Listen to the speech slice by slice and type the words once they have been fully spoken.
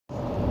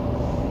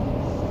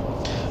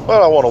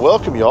Well, I want to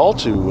welcome you all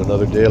to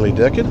another Daily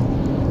Decade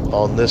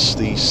on this,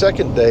 the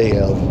second day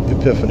of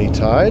Epiphany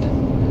Tide.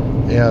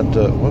 And,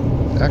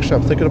 actually,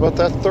 I'm thinking about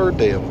that third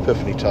day of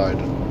Epiphany Tide.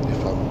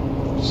 If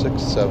I'm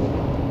 6,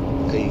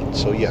 7, 8.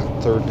 So, yeah,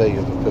 third day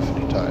of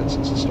Epiphany Tide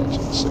since it starts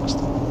on the 6th.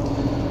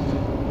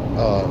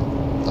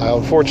 I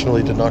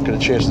unfortunately did not get a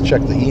chance to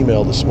check the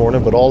email this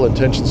morning, but all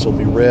intentions will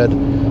be read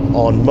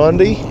on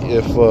Monday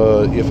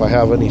if I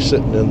have any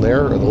sitting in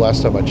there. The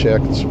last time I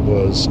checked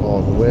was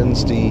on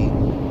Wednesday.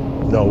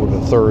 No, it would have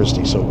been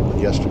Thursday, so it would have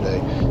been yesterday,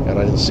 and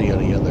I didn't see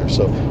any in there.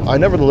 So I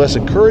nevertheless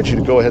encourage you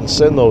to go ahead and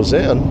send those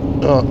in.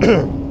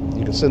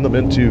 You can send them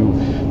into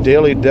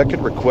Daily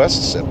Decade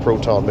Requests at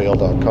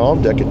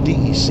protonmail.com, Decade,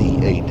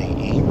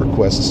 D-E-C-A-D-E,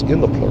 requests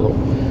in the plural,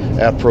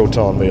 at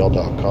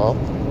protonmail.com,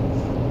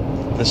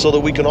 and so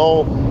that we can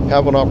all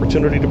have an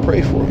opportunity to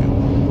pray for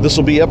you. This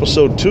will be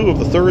episode 2 of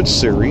the third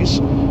series,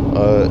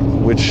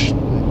 which,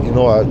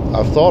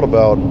 I've thought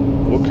about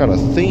what kind of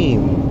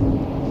theme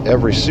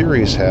every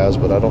series has,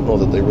 but I don't know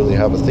that they really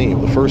have a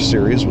theme. The first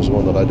series was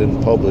one that I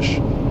didn't publish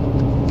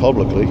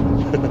publicly.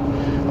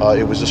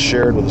 It was just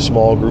shared with a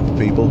small group of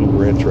people who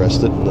were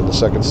interested, and then the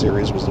second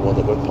series was the one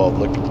that went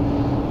public.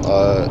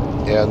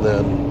 And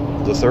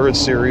then the third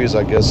series,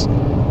 I guess,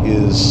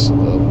 is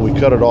we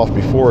cut it off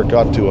before it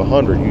got to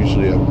 100.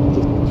 Usually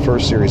the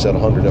first series had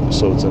 100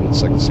 episodes, and the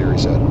second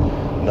series had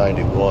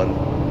 91.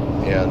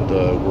 And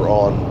we're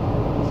on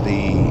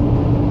the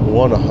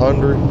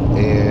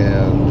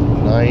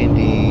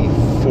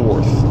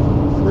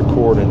 194th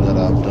recording that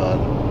I've done,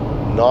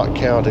 not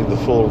counting the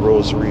full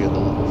rosary and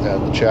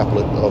the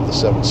chaplet of the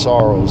Seven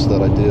Sorrows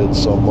that I did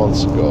some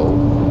months ago.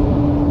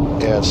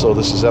 And so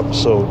this is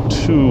episode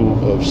 2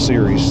 of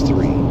series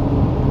 3.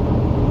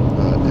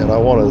 And I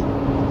want to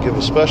give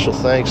a special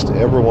thanks to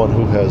everyone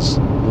who has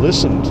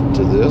listened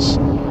to this.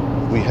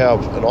 We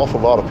have an awful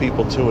lot of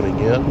people tuning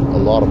in, a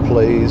lot of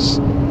plays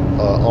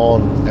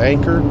on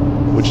Anchor,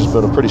 which has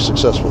been a pretty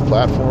successful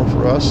platform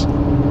for us.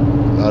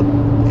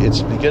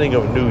 It's the beginning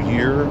of a new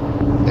year,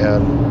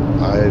 and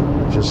I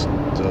just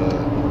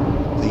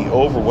the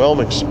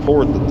overwhelming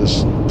support that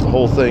this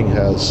whole thing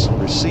has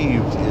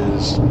received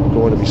is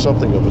going to be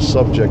something of a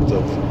subject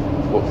of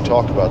what we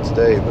talk about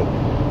today. But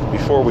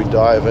before we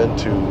dive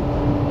into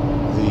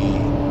the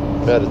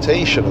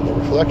meditation and the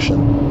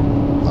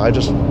reflection, I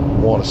just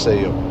want to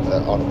say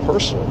on a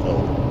personal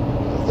note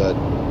that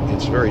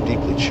it's very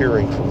deeply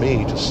cheering for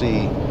me to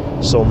see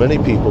so many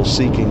people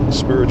seeking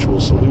spiritual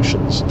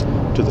solutions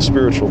to the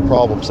spiritual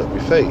problems that we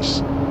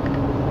face.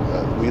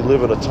 We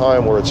live in a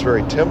time where it's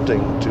very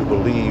tempting to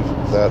believe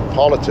that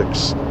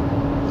politics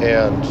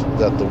and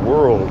that the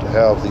world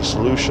have the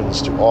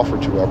solutions to offer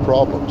to our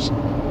problems.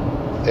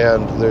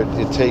 And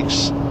it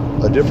takes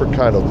a different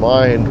kind of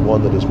mind,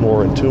 one that is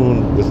more in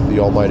tune with the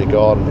Almighty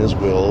God and His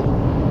will,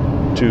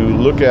 to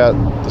look at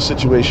the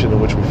situation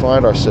in which we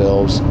find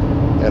ourselves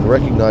and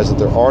recognize that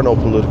there are no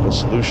political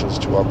solutions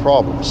to our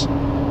problems,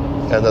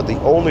 and that the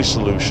only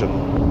solution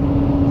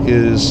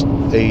is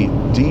a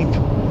deep,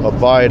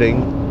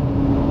 abiding,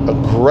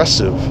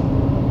 aggressive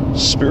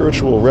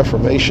spiritual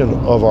reformation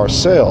of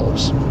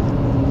ourselves.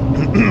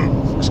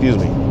 Excuse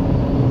me.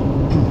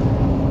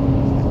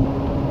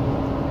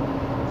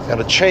 And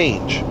a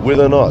change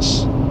within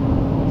us,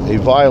 a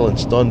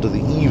violence done to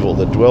the evil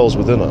that dwells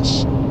within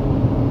us,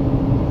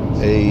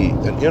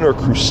 an inner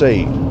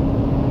crusade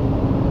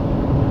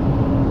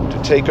to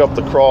take up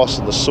the cross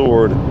and the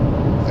sword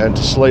and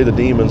to slay the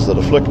demons that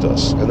afflict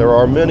us. And there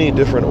are many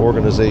different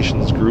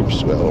organizations,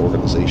 groups,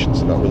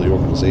 organizations, not really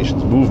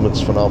organizations,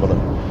 movements, phenomena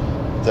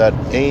that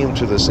aim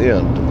to this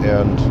end.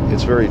 And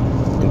it's very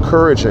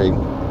encouraging,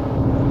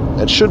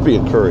 and should be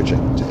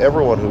encouraging, to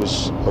everyone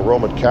who's a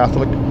Roman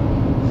Catholic,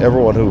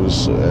 everyone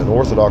who's an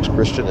Orthodox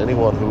Christian,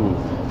 anyone who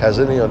has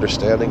any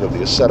understanding of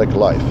the ascetic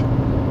life.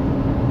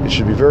 It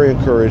should be very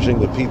encouraging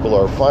that people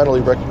are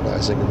finally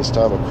recognizing in this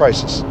time of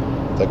crisis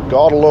that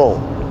God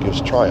alone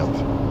gives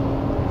triumph.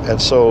 And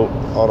so,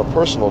 on a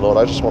personal note,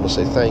 I just want to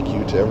say thank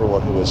you to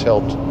everyone who has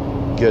helped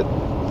get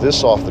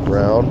this off the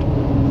ground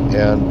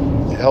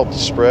and helped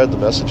spread the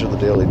message of the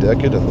Daily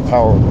Decade and the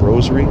power of the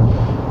Rosary,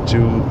 to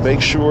make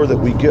sure that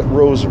we get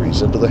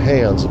rosaries into the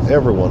hands of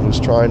everyone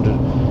who's trying to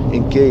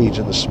engage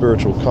in the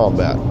spiritual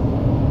combat.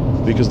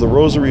 Because the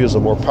Rosary is a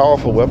more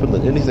powerful weapon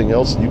than anything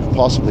else that you could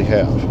possibly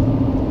have.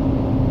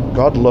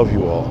 God love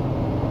you all.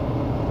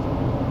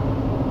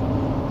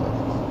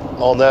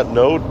 On that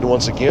note,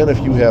 once again, if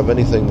you have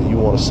anything that you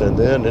want to send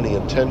in, any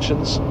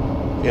intentions,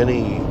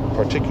 any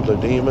particular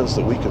demons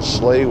that we can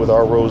slay with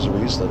our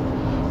rosaries, then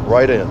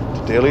write in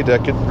to Daily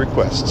Decade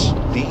Requests,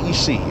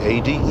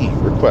 D-E-C-A-D-E,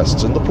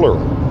 requests in the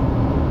plural,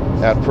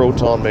 at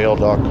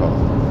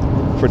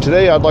protonmail.com. For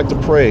today, I'd like to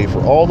pray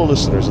for all the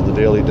listeners of the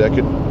Daily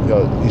Decade,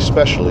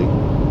 especially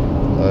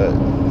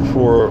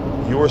for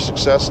your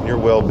success and your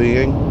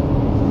well-being.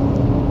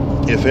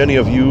 If any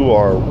of you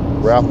are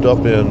wrapped up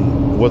in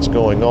what's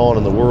going on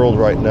in the world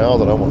right now,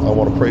 then I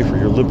want to pray for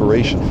your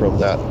liberation from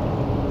that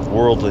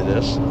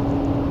worldliness.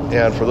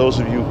 And for those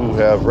of you who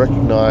have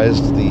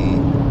recognized the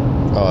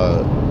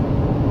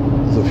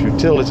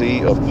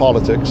futility of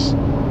politics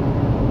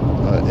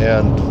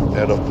and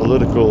of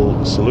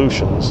political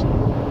solutions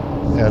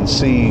and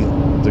see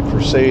the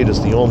crusade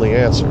as the only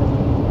answer.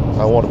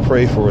 I want to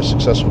pray for a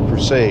successful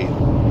crusade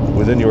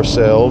within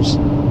yourselves,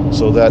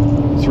 so that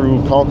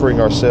through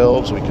conquering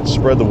ourselves we can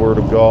spread the word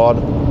of God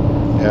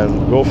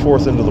and go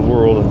forth into the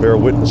world and bear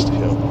witness to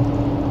him,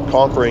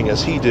 conquering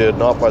as he did,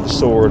 not by the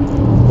sword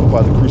but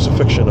by the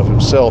crucifixion of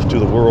himself to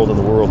the world and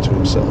the world to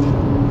himself.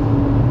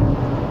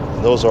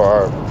 And those are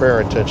our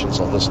prayer intentions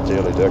on this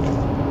daily decade.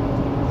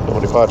 In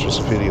nomine Patris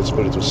et Filii et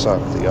Spiritus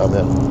Sancti.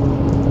 Amen.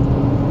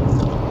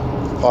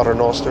 Pater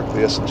noster,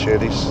 qui es in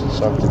celis,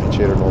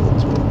 sanctificetur nomen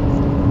tuum.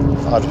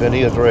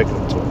 Adveniat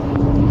regnum tuum.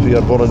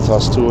 Fiat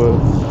voluntas tua,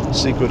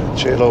 sicut in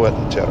cielo et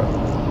in terra.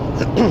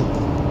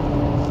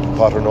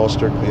 Pater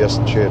noster, qui es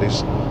in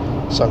celis,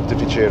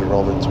 sanctificetur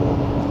nomen tuum.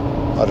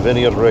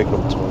 Adveniat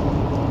regnum tuum.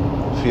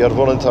 Fiat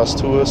voluntas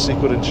tua,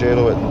 sicut in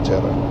cielo et in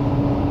terra.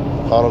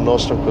 Panem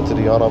nostrum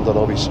quotidianum da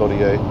nobis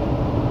hodie,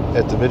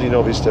 et dimitti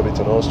nobis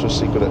debita nostra,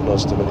 sicut et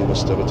nos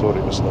dimittimus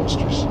debitoribus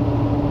nostris.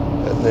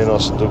 Et ne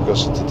nos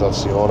inducas in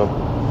tentationem,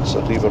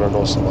 sed libera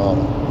nos a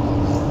malo.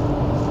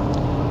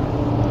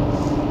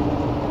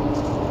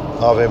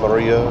 Ave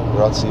Maria,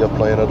 gratia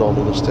plena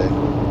Dominus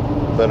tecum,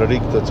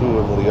 benedicta tu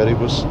in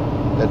mulieribus,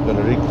 et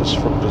benedictus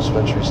fructus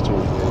ventris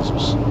tui,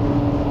 Iesus.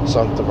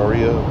 Sancta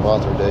Maria,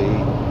 Mater Dei,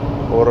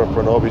 ora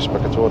pro nobis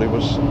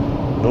peccatoribus,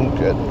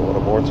 nunc et in hora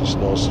mortis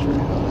nostri.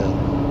 Amen.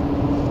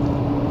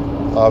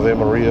 Ave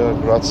Maria,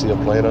 gratia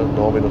plena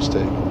Dominus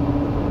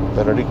tecum,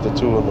 benedicta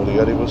tu in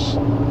mulieribus,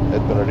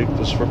 et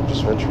benedictus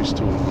fructus ventris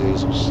tui,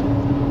 Iesus.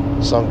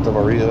 Sancta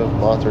Maria,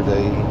 Mater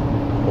Dei,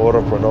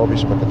 ora pro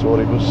nobis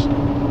peccatoribus,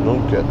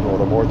 nunc et in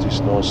hora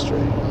mortis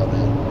nostri.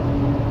 Amen.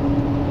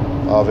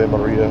 Ave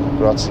Maria,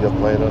 gratia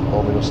plena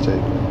Dominus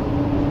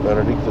tecum,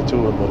 benedicta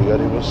tu in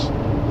mulieribus,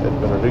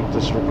 et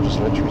benedictus fructus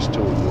ventris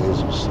tui,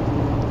 Iesus.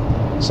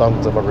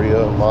 Sancta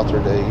Maria, Mater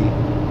Dei,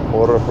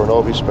 ora pro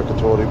nobis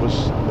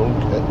peccatoribus,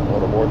 nunc et in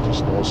hora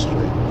mortis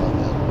nostri.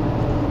 Amen.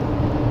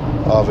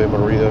 Ave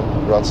Maria,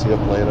 gratia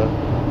plena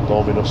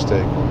Dominus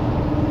tecum,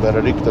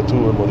 benedicta tu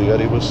in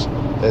mulieribus,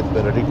 et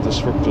benedictus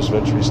fructus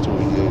ventris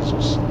tui,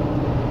 Iesus.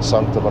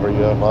 Sancta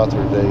Maria,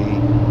 Mater Dei,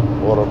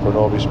 ora pro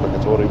nobis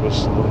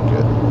peccatoribus, nunc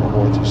et in hora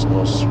mortis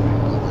nostri.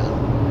 Amen.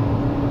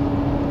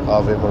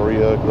 Ave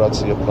Maria,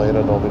 gratia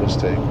plena Dominus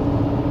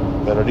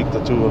tecum, benedicta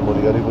tu in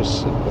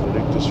mulieribus, et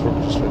benedictus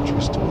fructus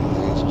ventris tui,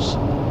 Iesus.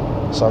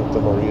 Sancta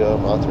Maria,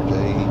 Mater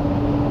Dei,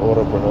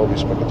 ora pro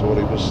nobis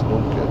peccatoribus,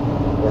 nunc et in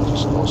hora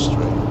mortis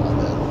nostri.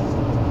 Amen.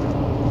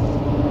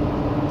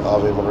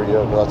 Ave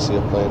Maria,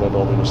 gratia plena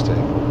Dominus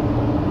tecum,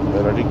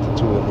 benedicta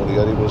tu in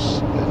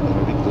mulieribus, et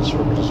benedictus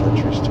fructus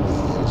ventris tui,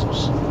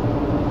 Iesus.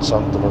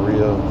 Sancta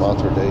Maria,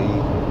 Mater Dei,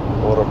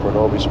 ora pro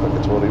nobis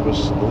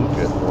peccatoribus, nunc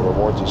et in hora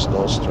mortis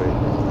nostri.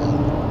 Amen.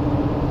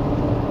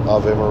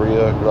 Ave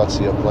Maria,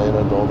 gratia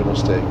plena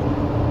Dominus tecum,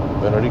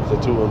 benedicta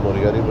tu in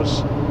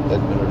mulieribus,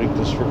 et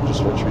benedictus fructus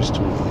ventris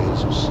tui,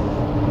 Iesus.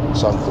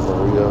 Sancta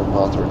Maria,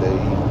 Mater Dei,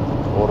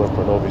 ora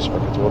pro nobis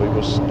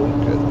peccatoribus,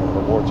 nunc et in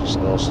hora mortis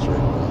nostri.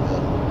 Amen.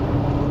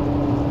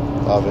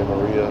 Ave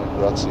Maria,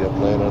 gratia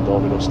plena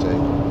Dominus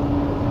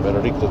tecum,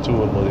 benedicta tu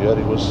in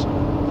mulieribus,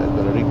 et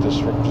benedictus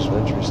fructus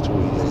ventris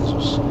tui,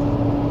 Iesus.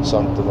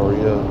 Sancta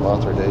Maria,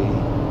 Mater Dei,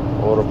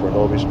 ora pro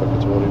nobis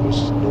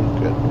peccatoribus,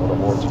 nunc et in hora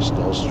mortis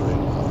nostri.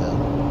 Amen.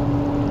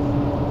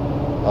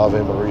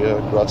 Ave Maria,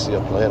 gratia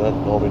plena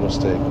Dominus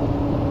tecum,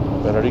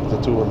 benedicta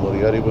tu in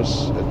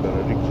mulieribus, et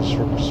benedictus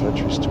fructus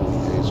ventris tui,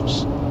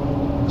 Iesus.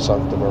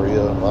 Sancta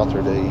Maria,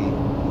 Mater Dei,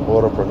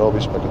 ora pro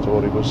nobis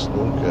peccatoribus,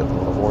 nunc et in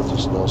hora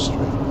mortis nostri.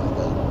 Amen.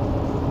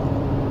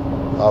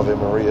 Ave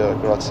Maria,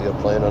 gratia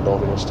plena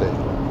Dominus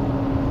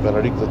tecum,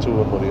 benedicta tu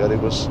in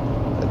mulieribus,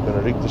 et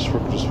benedictus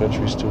fructus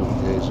ventris tui,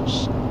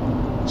 Iesus.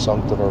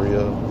 Sancta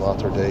Maria,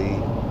 Mater Dei,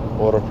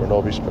 ora pro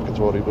nobis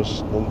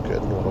peccatoribus, nunc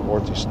et in hora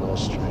mortis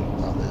nostri.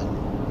 Amen.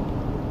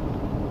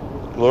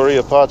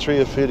 Gloria Patri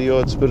et Filio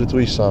et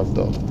Spiritui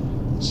Sancto,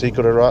 sic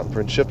ut erat in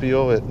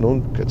principio et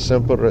nunc et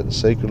semper et in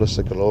saecula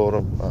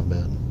saeculorum.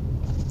 Amen.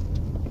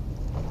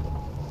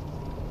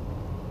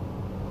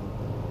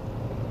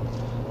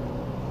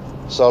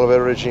 Salve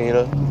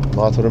Regina,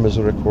 Mater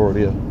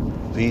Misericordia,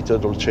 vita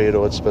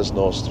dulcedo et spes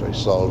nostrae,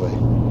 salve.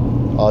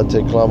 Ad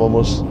te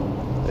clamamus,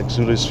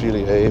 exulis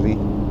filii Evi,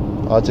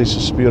 ad te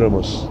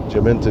suspiramus,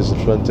 gementes et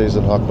flentes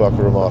in hac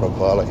lacrimarum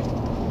vale.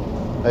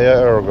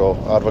 Ea ergo,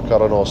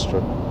 advocata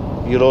nostra,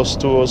 illos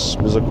tuos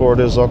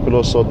misericordias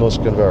oculos od nos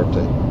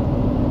converte,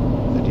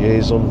 et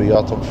Iesum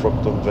beatum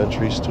fructum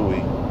ventris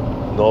tui,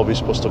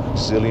 nobis post hoc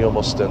exilium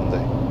ostende,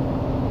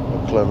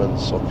 o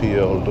clemens, o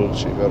pia, o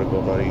dulci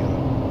Virgo Maria.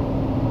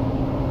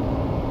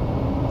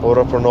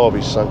 Ora pro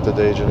nobis, Sancta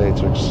Dei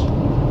Genetrix,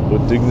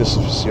 ut dignus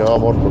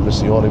officiamur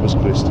promissionibus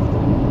Christi.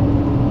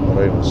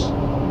 Oremus.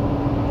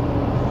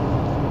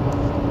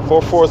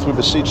 Pour forth, we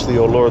beseech thee,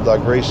 O Lord, thy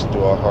grace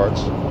into our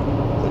hearts,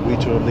 that we,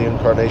 to whom the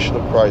incarnation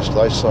of Christ,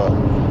 thy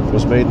Son,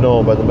 was made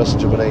known by the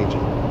message of an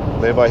angel,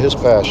 may by his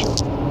passion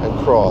and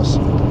cross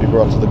be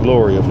brought to the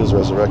glory of his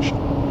resurrection.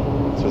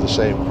 Through the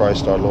same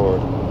Christ our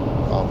Lord.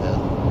 Amen.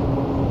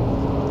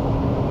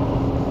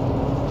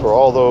 For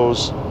all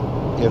those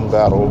in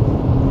battle,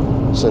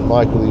 send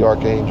Michael the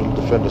Archangel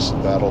to defend us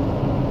in battle.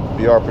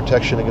 Be our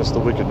protection against the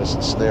wickedness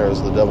and snares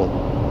of the devil.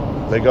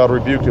 May God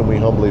rebuke him, we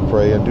humbly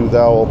pray, and do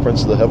thou, O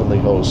Prince of the heavenly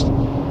host,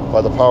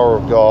 by the power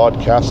of God,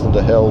 cast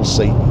into hell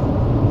Satan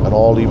and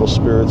all evil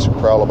spirits who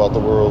prowl about the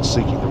world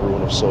seeking the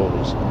ruin of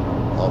souls.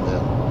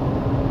 Amen.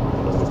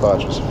 In nome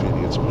Patris et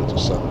Filii et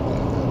Spiritus Sancti.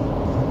 Amen.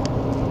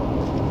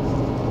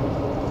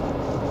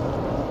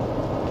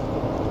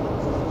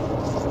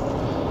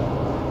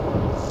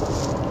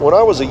 When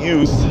I was a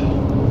youth,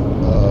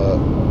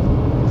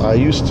 I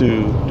used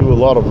to do a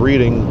lot of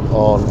reading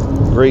on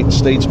great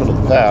statesmen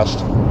of the past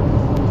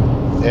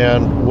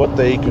and what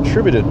they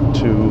contributed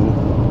to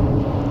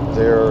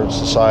their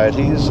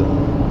societies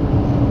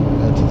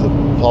and to the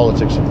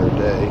politics of their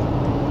day.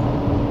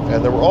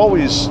 And there were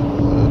always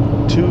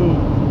two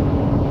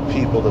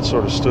people that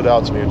sort of stood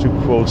out to me, or two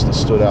quotes that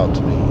stood out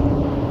to me.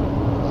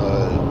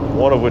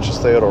 One of which is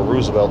Theodore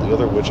Roosevelt, the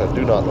other of which I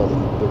do not know the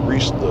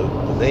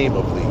name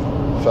of the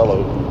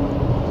fellow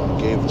who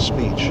gave the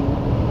speech,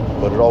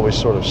 but it always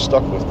sort of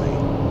stuck with me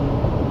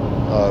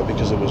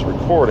because it was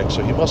recording.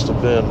 So he must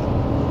have been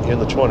in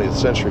the 20th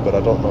century, but I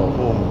don't know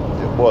whom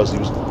it was. He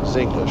was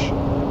English.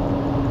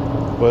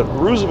 But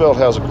Roosevelt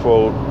has a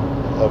quote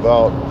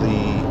about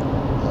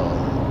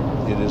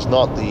it is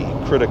not the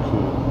critic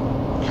who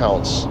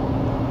counts,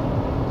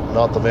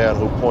 not the man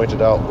who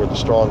pointed out where the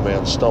strong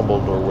man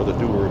stumbled or where the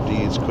doer of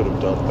deeds could have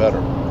done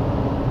better.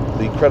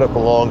 The credit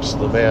belongs to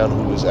the man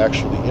who is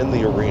actually in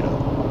the arena,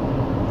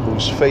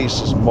 whose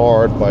face is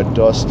marred by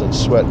dust and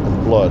sweat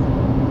and blood,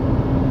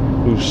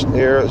 who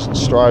errs and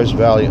strives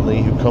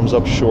valiantly, who comes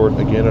up short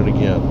again and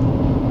again,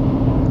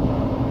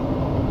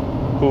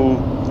 who,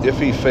 if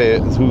he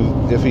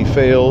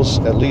fails,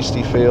 at least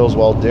he fails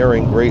while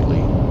daring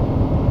greatly,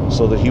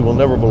 so that he will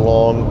never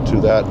belong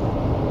to that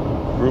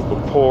group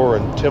of poor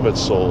and timid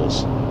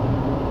souls.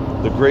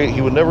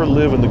 He would never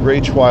live in the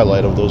gray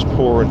twilight of those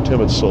poor and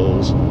timid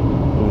souls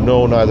who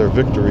know neither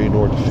victory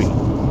nor defeat.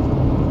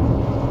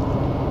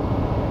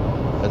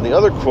 And the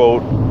other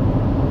quote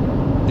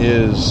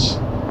is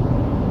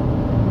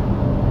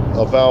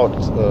about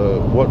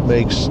what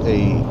makes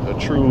a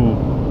true,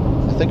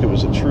 I think it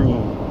was a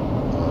true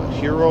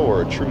hero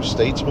or a true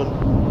statesman.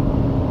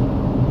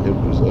 It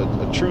was a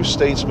true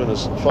statesman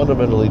is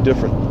fundamentally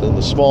different than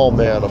the small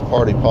man of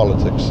party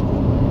politics,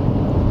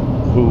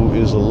 who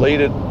is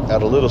elated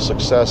at a little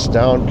success,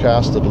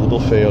 downcast at a little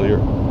failure,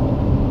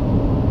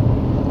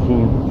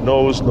 who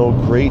knows no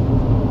great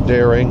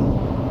daring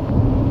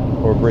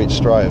or great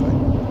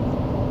striving.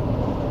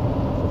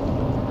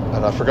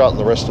 And I've forgotten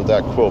the rest of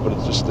that quote, but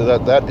it's just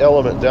that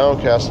element,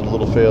 downcast at a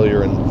little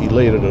failure and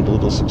elated at a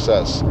little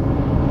success,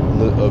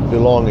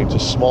 belonging to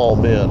small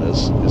men,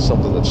 is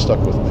something that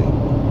stuck with me.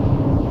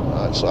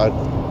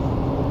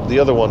 The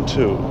other one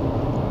too.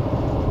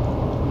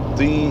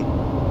 The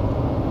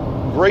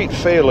great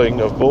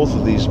failing of both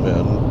of these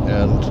men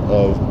and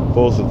of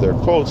both of their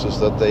quotes is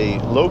that they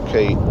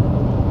locate,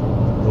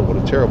 oh, what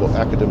a terrible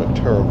academic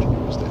term to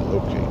use, they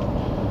locate.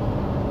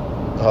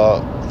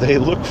 They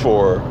look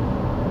for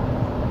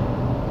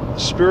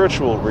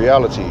spiritual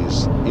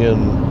realities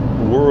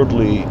in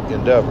worldly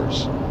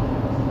endeavors.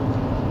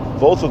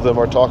 Both of them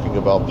are talking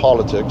about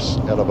politics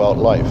and about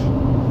life.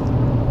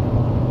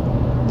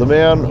 The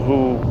man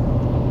who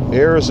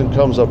errs and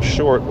comes up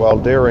short while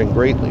daring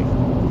greatly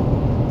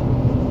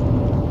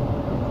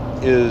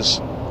is,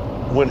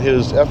 when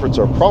his efforts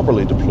are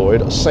properly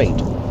deployed, a saint.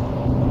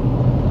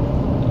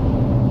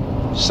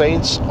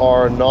 Saints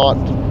are not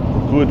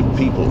good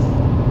people.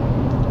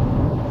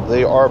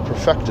 They are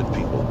perfected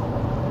people.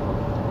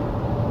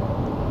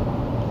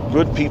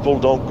 Good people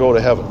don't go to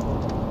heaven.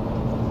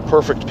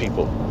 Perfect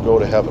people go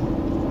to heaven.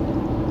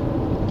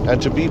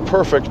 And to be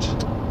perfect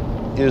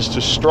is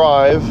to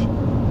strive,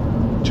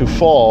 to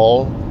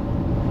fall,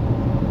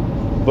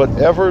 but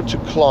ever to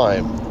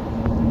climb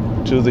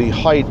to the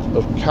height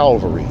of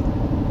Calvary,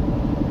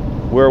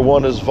 where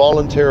one is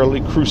voluntarily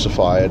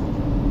crucified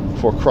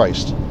for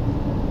Christ.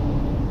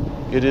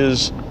 It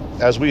is,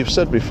 as we've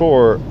said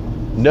before,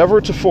 never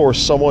to force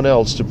someone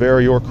else to bear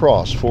your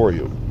cross for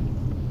you.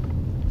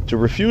 To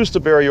refuse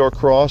to bear your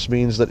cross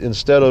means that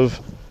instead of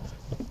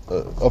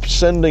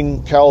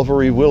ascending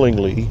Calvary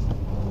willingly,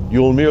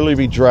 you will merely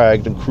be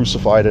dragged and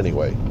crucified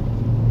anyway.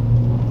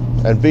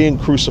 And being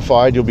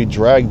crucified, you'll be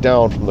dragged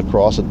down from the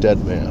cross a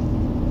dead man.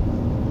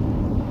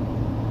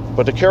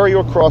 But to carry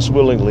your cross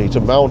willingly, to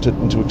mount it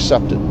and to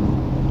accept it,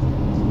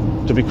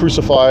 to be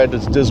crucified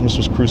as Dismas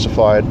was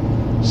crucified,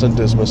 St.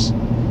 Dismas,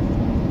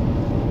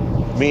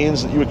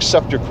 means that you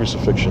accept your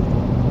crucifixion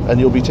and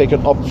you'll be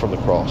taken up from the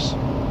cross,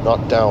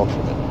 not down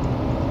from it.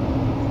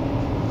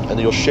 And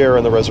you'll share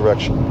in the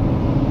resurrection.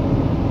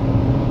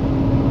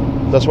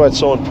 That's why it's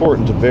so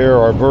important to bear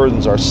our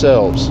burdens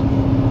ourselves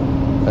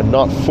and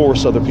not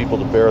force other people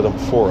to bear them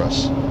for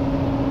us.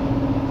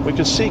 We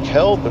can seek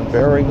help in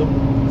bearing them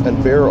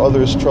and bear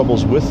others'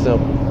 troubles with them,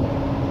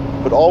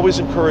 but always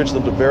encourage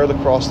them to bear the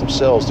cross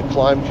themselves, to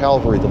climb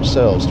Calvary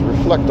themselves, to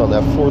reflect on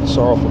that fourth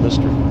sorrowful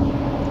mystery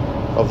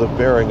of the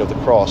bearing of the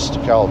cross to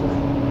Calvary.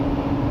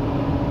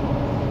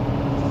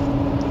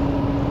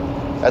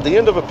 At the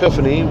end of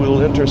Epiphany,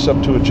 we'll enter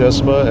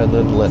Septuagesima and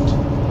then Lent.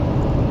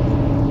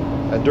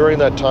 And during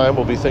that time,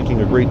 we'll be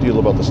thinking a great deal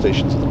about the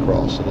Stations of the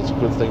Cross, and it's a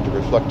good thing to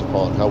reflect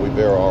upon how we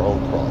bear our own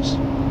cross.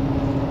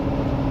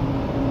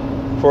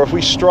 For if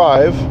we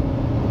strive,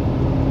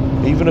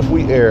 even if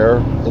we err,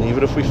 and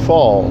even if we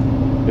fall,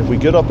 if we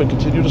get up and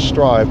continue to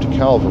strive to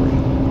Calvary,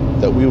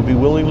 that we will be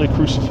willingly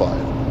crucified.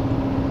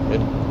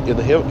 In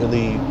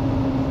the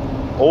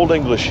Old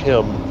English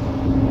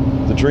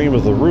hymn, The Dream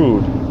of the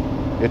Rood,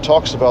 it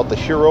talks about the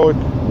heroic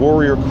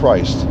warrior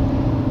Christ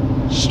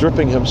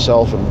stripping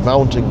himself and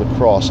mounting the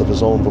cross of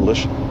his own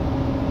volition.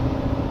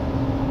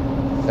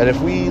 And if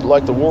we,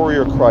 like the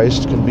warrior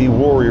Christ, can be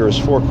warriors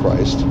for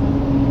Christ,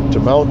 to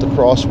mount the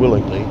cross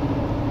willingly,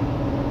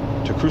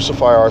 to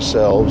crucify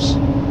ourselves,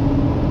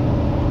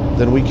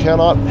 then we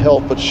cannot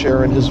help but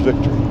share in his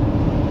victory.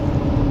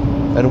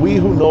 And we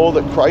who know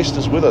that Christ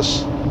is with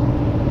us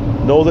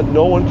know that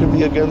no one can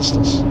be against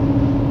us.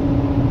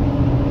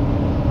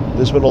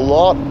 There's been a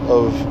lot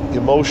of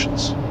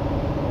emotions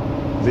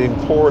being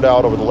poured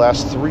out over the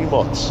last 3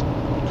 months,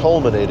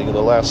 culminating in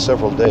the last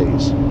several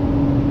days,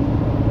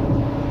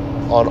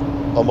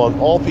 among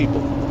all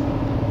people.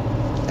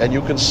 And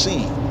you can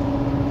see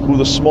who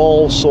the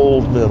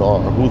small-souled men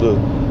are,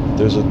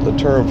 there's a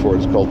term for it,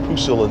 it's called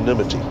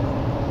pusillanimity,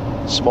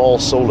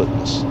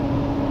 small-souledness.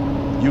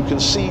 You can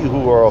see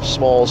who are of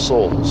small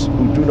souls,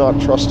 who do not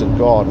trust in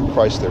God and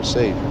Christ their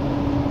Savior,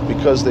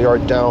 because they are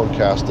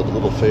downcast at a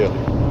little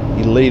failure,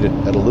 elated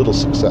at a little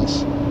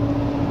success.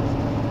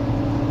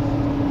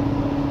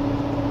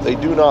 They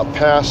do not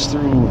pass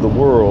through the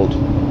world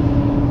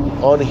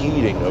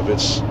unheeding of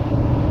its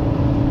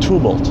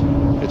tumult,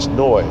 its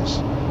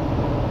noise.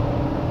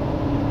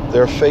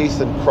 Their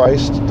faith in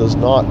Christ does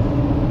not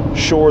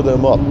shore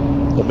them up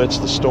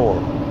amidst the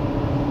storm.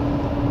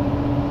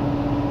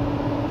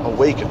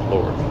 Awaken,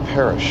 Lord, we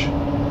perish.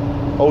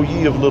 O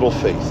ye of little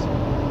faith.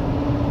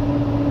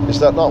 Is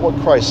that not what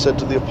Christ said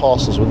to the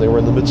apostles when they were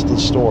in the midst of the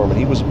storm? And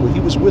he was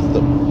with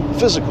them,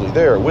 physically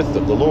there with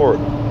them, the Lord.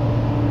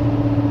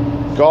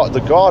 God,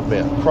 the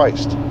God-man,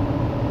 Christ.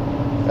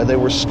 And they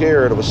were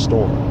scared of a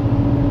storm.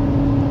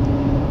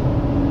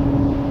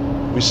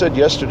 We said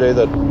yesterday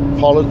that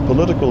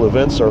political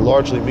events are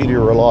largely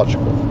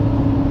meteorological.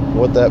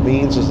 What that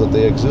means is that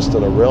they exist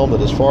in a realm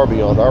that is far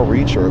beyond our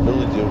reach or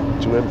ability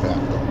to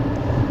impact them.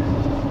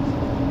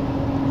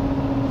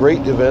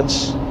 Great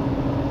events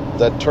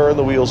that turn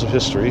the wheels of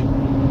history.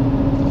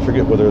 I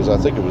forget whether it was, I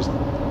think it was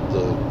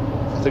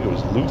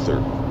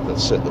Luther that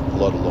said that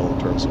blood alone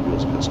turns the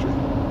wheels of history.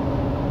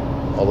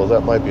 Although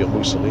that might be a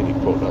Mussolini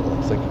quote now that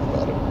I'm thinking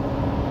about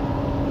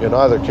it. In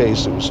either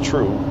case, it was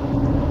true.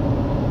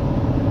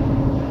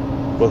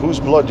 But whose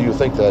blood do you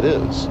think that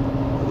is?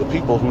 The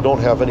people who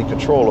don't have any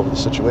control over the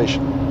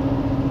situation.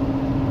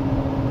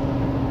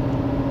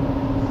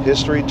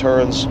 History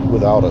turns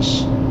without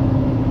us.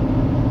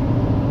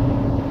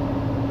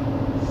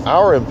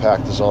 Our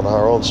impact is on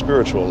our own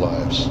spiritual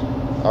lives,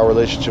 our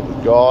relationship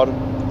with God,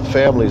 the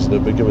families that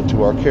have been given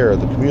to our care,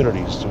 the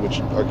communities to which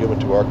are given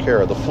to our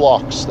care, the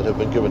flocks that have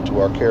been given to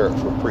our care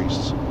for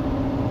priests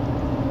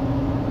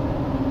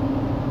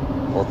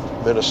or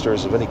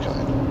ministers of any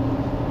kind.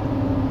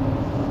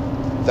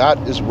 That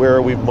is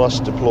where we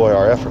must deploy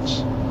our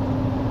efforts.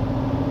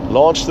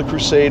 Launch the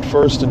crusade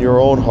first in your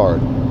own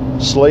heart.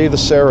 Slay the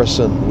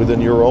Saracen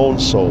within your own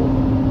soul.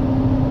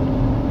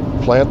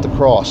 Plant the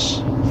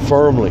cross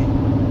firmly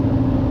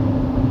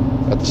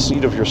at the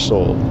seat of your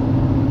soul.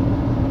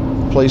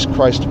 Place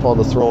Christ upon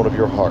the throne of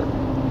your heart.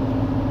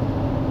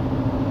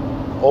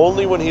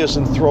 Only when he is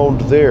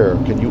enthroned there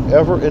can you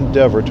ever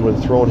endeavor to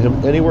enthrone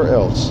him anywhere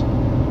else.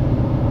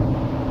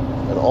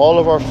 And all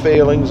of our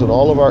failings and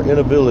all of our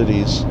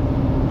inabilities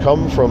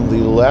come from the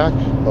lack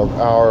of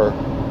our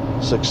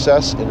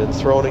success in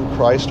enthroning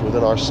Christ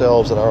within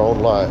ourselves and our own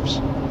lives.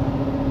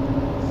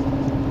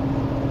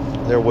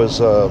 There was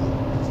a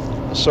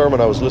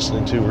sermon I was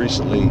listening to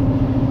recently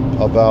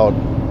about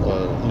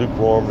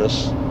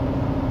lukewarmness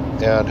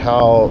and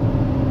how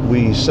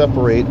we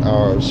separate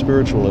our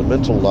spiritual and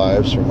mental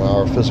lives from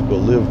our physical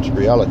lived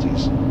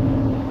realities.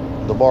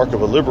 The mark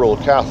of a liberal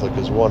Catholic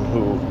is one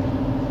who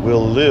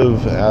will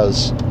live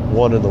as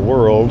one in the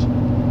world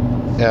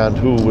and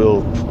who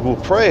will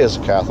pray as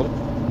a Catholic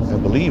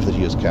and believe that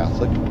he is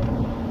Catholic,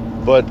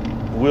 but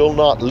will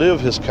not live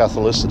his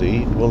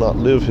Catholicity, will not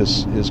live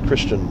his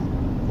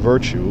Christian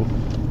virtue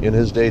in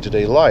his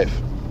day-to-day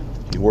life.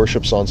 He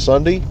worships on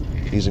Sunday,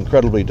 he's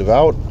incredibly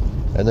devout,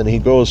 and then he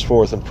goes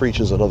forth and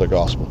preaches another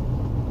gospel.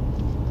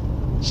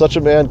 Such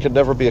a man can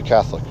never be a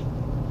Catholic.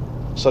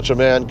 Such a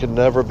man can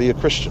never be a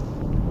Christian,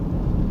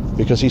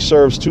 because he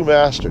serves two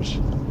masters,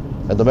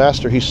 and the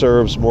master he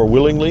serves more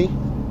willingly,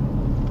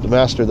 the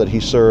master that he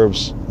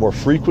serves more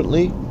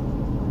frequently,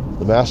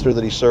 the master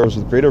that he serves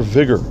with greater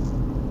vigor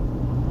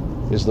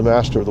is the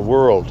master of the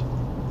world,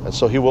 and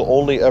so he will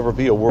only ever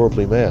be a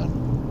worldly man.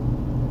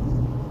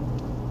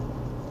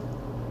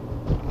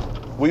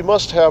 we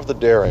must have the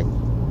daring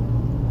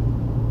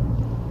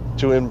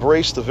to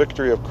embrace the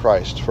victory of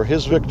Christ, for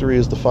his victory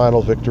is the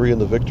final victory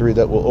and the victory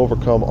that will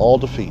overcome all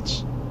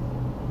defeats.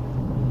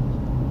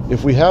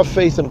 If we have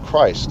faith in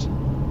Christ,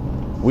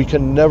 we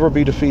can never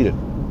be defeated.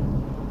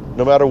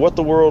 No matter what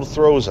the world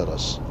throws at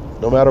us,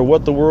 no matter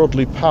what the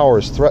worldly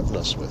powers threaten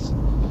us with,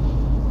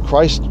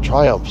 Christ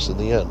triumphs in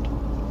the end.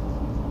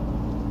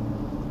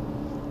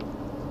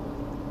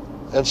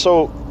 And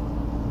so,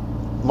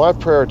 my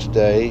prayer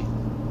today,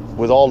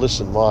 with all this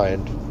in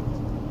mind,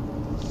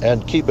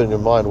 and keeping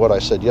in mind what I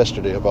said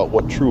yesterday about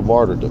what true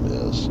martyrdom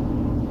is,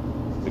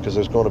 because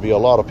there's going to be a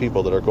lot of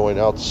people that are going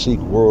out to seek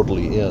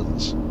worldly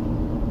ends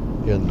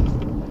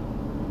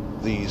in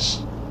these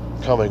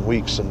coming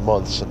weeks and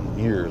months and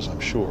years, I'm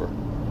sure,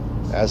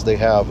 as they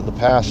have in the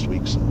past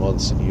weeks and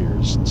months and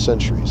years and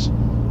centuries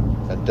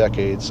and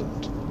decades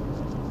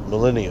and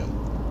millennia.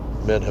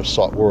 Men have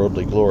sought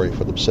worldly glory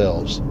for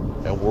themselves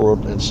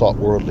and sought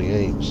worldly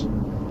aims.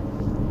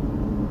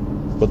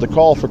 But the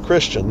call for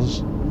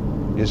Christians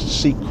is to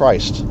seek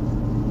Christ,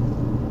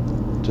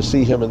 to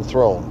see him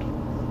enthroned,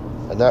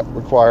 and that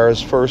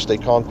requires first a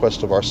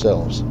conquest of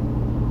ourselves.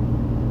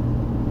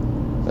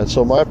 And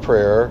so my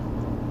prayer,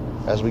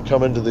 as we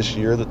come into this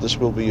year, that this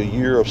will be a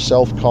year of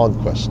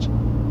self-conquest,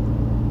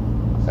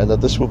 and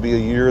that this will be a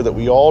year that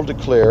we all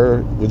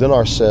declare within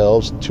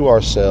ourselves, to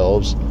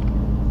ourselves,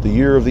 the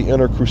year of the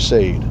inner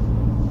crusade.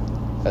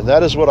 And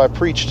that is what I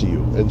preach to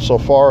you,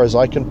 insofar as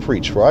I can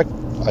preach, for I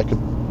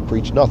can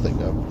preach nothing.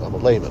 I'm a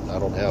layman. I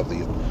don't have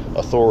the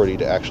authority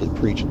to actually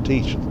preach and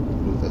teach,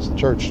 as the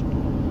church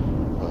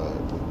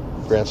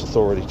grants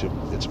authority to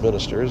its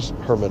ministers,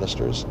 her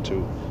ministers,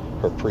 to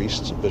her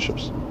priests and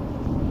bishops.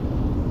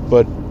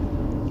 But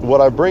what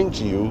I bring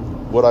to you,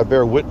 what I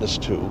bear witness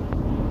to,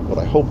 what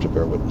I hope to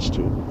bear witness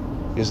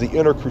to, is the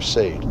inner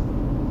crusade.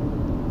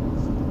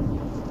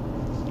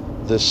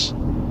 This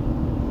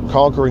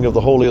conquering of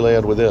the Holy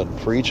Land within.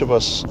 For each of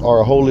us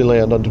are a holy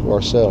land unto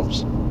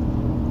ourselves,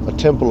 a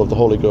temple of the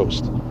Holy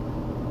Ghost.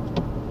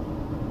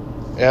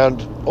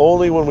 And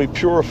only when we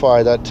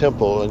purify that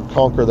temple and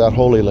conquer that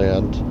Holy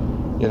Land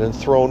and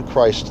enthrone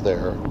Christ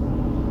there,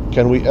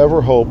 can we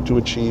ever hope to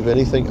achieve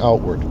anything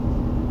outward.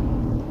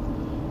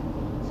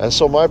 And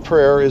so my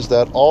prayer is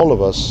that all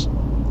of us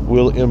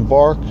will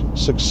embark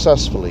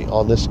successfully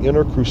on this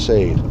inner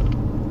crusade,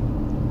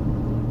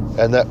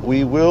 and that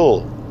we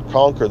will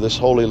conquer this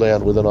Holy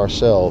Land within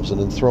ourselves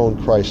and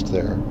enthrone Christ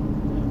there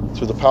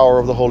through the power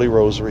of the Holy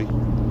Rosary,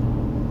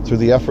 through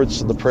the efforts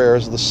and the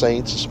prayers of the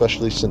saints,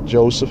 especially St.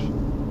 Joseph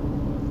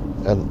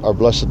and our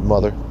Blessed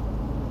Mother,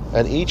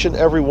 and each and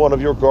every one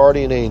of your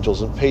guardian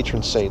angels and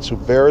patron saints who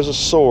bears a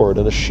sword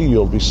and a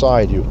shield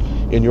beside you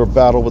in your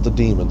battle with the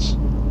demons.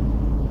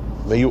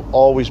 May you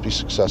always be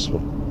successful.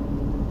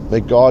 May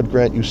God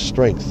grant you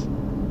strength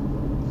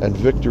and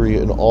victory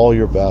in all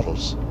your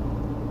battles.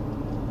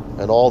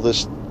 And all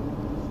this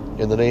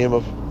in the name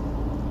of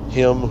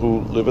him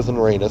who liveth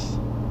and reigneth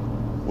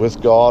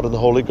with God and the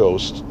Holy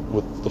Ghost,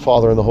 with the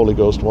Father and the Holy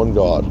Ghost, one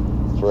God,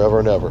 forever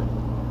and ever.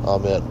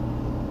 Amen.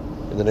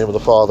 In the name of the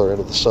Father, and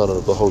of the Son, and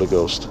of the Holy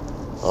Ghost.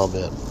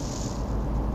 Amen.